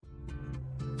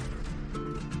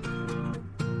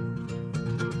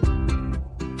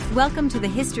Welcome to the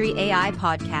History AI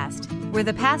podcast, where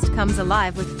the past comes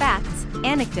alive with facts,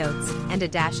 anecdotes, and a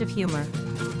dash of humor.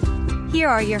 Here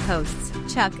are your hosts,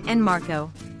 Chuck and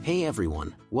Marco. Hey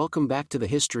everyone, welcome back to the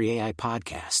History AI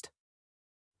podcast.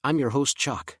 I'm your host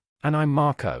Chuck. And I'm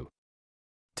Marco.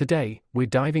 Today, we're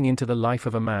diving into the life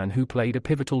of a man who played a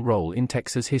pivotal role in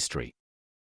Texas history.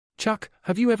 Chuck,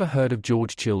 have you ever heard of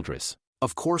George Childress?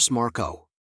 Of course, Marco.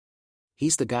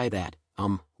 He's the guy that,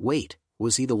 wait,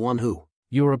 was he the one who?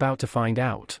 You're about to find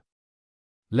out.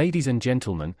 Ladies and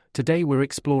gentlemen, today we're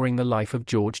exploring the life of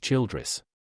George Childress.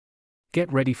 Get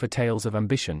ready for tales of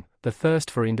ambition, the thirst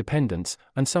for independence,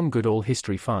 and some good old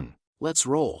history fun. Let's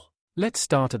roll. Let's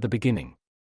start at the beginning.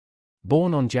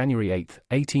 Born on January 8,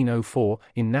 1804,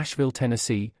 in Nashville,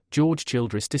 Tennessee, George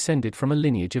Childress descended from a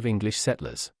lineage of English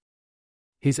settlers.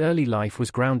 His early life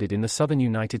was grounded in the southern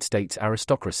United States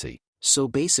aristocracy. So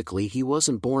basically he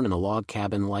wasn't born in a log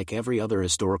cabin like every other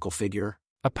historical figure?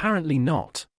 Apparently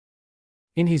not.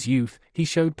 In his youth, he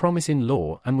showed promise in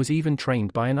law and was even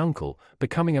trained by an uncle,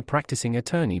 becoming a practicing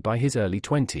attorney by his early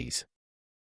 20s.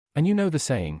 And you know the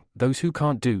saying, those who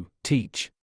can't do,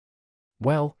 teach.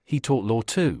 Well, he taught law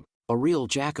too. A real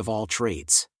jack of all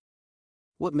trades.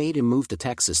 What made him move to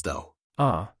Texas though?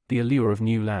 The allure of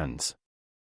new lands.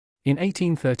 In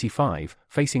 1835,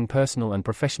 facing personal and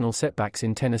professional setbacks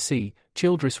in Tennessee,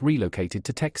 Childress relocated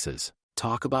to Texas.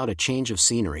 Talk about a change of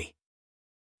scenery.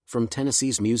 From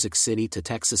Tennessee's Music City to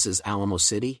Texas's Alamo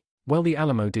City? Well, the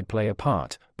Alamo did play a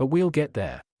part, but we'll get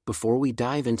there. Before we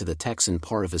dive into the Texan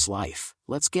part of his life,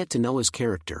 let's get to know his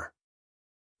character.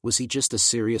 Was he just a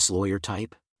serious lawyer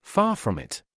type? Far from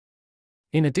it.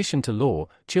 In addition to law,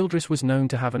 Childress was known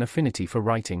to have an affinity for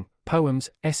writing,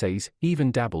 poems, essays,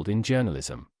 even dabbled in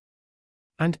journalism.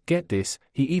 And, get this,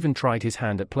 he even tried his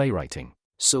hand at playwriting.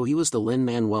 So he was the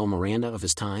Lin-Manuel Miranda of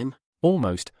his time?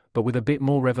 Almost, but with a bit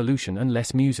more revolution and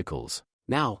less musicals.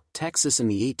 Now, Texas in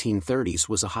the 1830s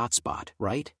was a hotspot,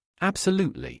 right?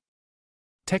 Absolutely.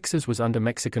 Texas was under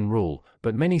Mexican rule,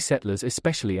 but many settlers,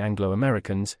 especially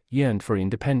Anglo-Americans, yearned for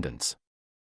independence.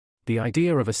 The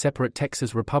idea of a separate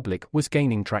Texas Republic was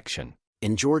gaining traction.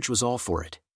 And George was all for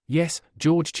it. Yes,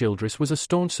 George Childress was a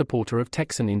staunch supporter of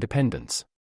Texan independence.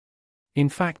 In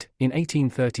fact, in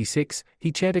 1836,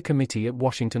 he chaired a committee at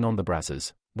Washington on the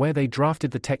Brazos, where they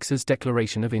drafted the Texas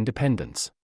Declaration of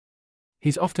Independence.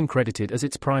 He's often credited as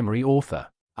its primary author.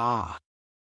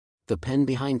 The pen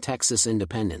behind Texas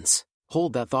independence.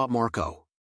 Hold that thought, Marco.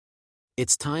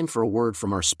 It's time for a word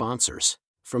from our sponsors.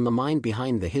 From the mind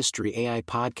behind the History AI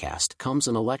podcast comes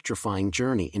an electrifying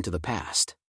journey into the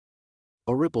past.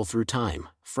 A ripple through time,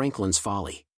 Franklin's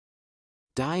Folly.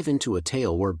 Dive into a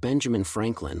tale where Benjamin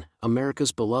Franklin,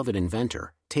 America's beloved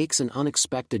inventor, takes an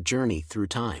unexpected journey through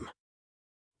time.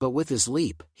 But with his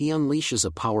leap, he unleashes a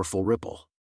powerful ripple.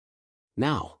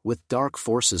 Now, with dark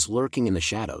forces lurking in the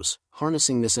shadows,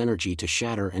 harnessing this energy to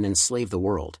shatter and enslave the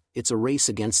world, it's a race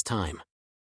against time.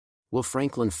 Will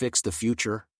Franklin fix the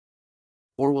future?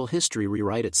 Or will history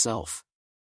rewrite itself?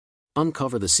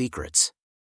 Uncover the secrets.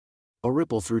 A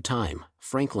ripple through time,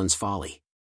 Franklin's Folly.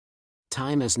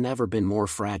 Time has never been more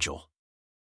fragile.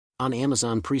 On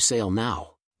Amazon pre-sale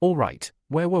now. All right,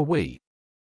 where were we?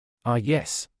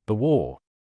 Yes, the war.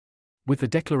 With the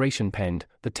Declaration penned,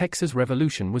 the Texas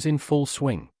Revolution was in full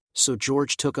swing. So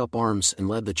George took up arms and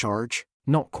led the charge?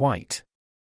 Not quite.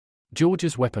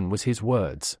 George's weapon was his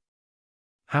words.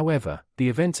 However, the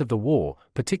events of the war,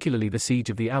 particularly the siege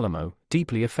of the Alamo,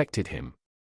 deeply affected him.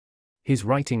 His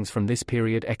writings from this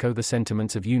period echo the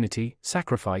sentiments of unity,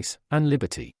 sacrifice, and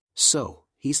liberty. So,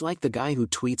 he's like the guy who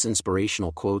tweets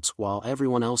inspirational quotes while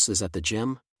everyone else is at the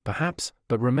gym? Perhaps,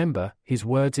 but remember, his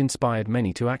words inspired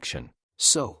many to action.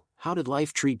 So, how did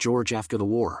life treat George after the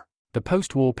war? The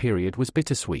post-war period was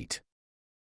bittersweet.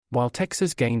 While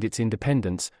Texas gained its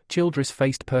independence, Childress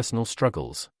faced personal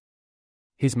struggles.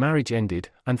 His marriage ended,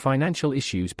 and financial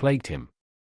issues plagued him.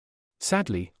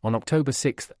 Sadly, on October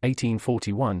 6,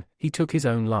 1841, he took his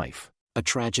own life. A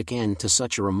tragic end to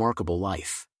such a remarkable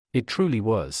life. It truly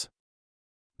was.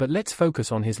 But let's focus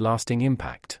on his lasting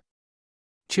impact.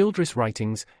 Childress'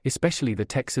 writings, especially the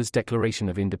Texas Declaration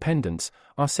of Independence,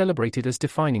 are celebrated as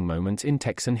defining moments in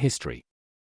Texan history.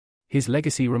 His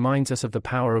legacy reminds us of the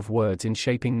power of words in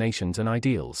shaping nations and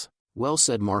ideals. Well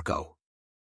said, Marco.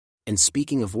 And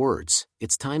speaking of words,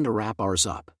 it's time to wrap ours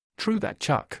up. True that,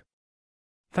 Chuck.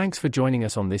 Thanks for joining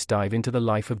us on this dive into the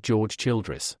life of George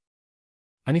Childress.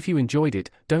 And if you enjoyed it,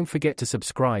 don't forget to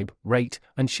subscribe, rate,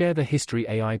 and share the History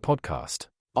AI podcast.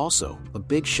 Also, a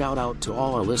big shout out to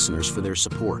all our listeners for their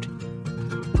support.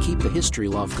 Keep the history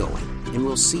love going, and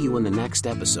we'll see you in the next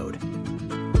episode.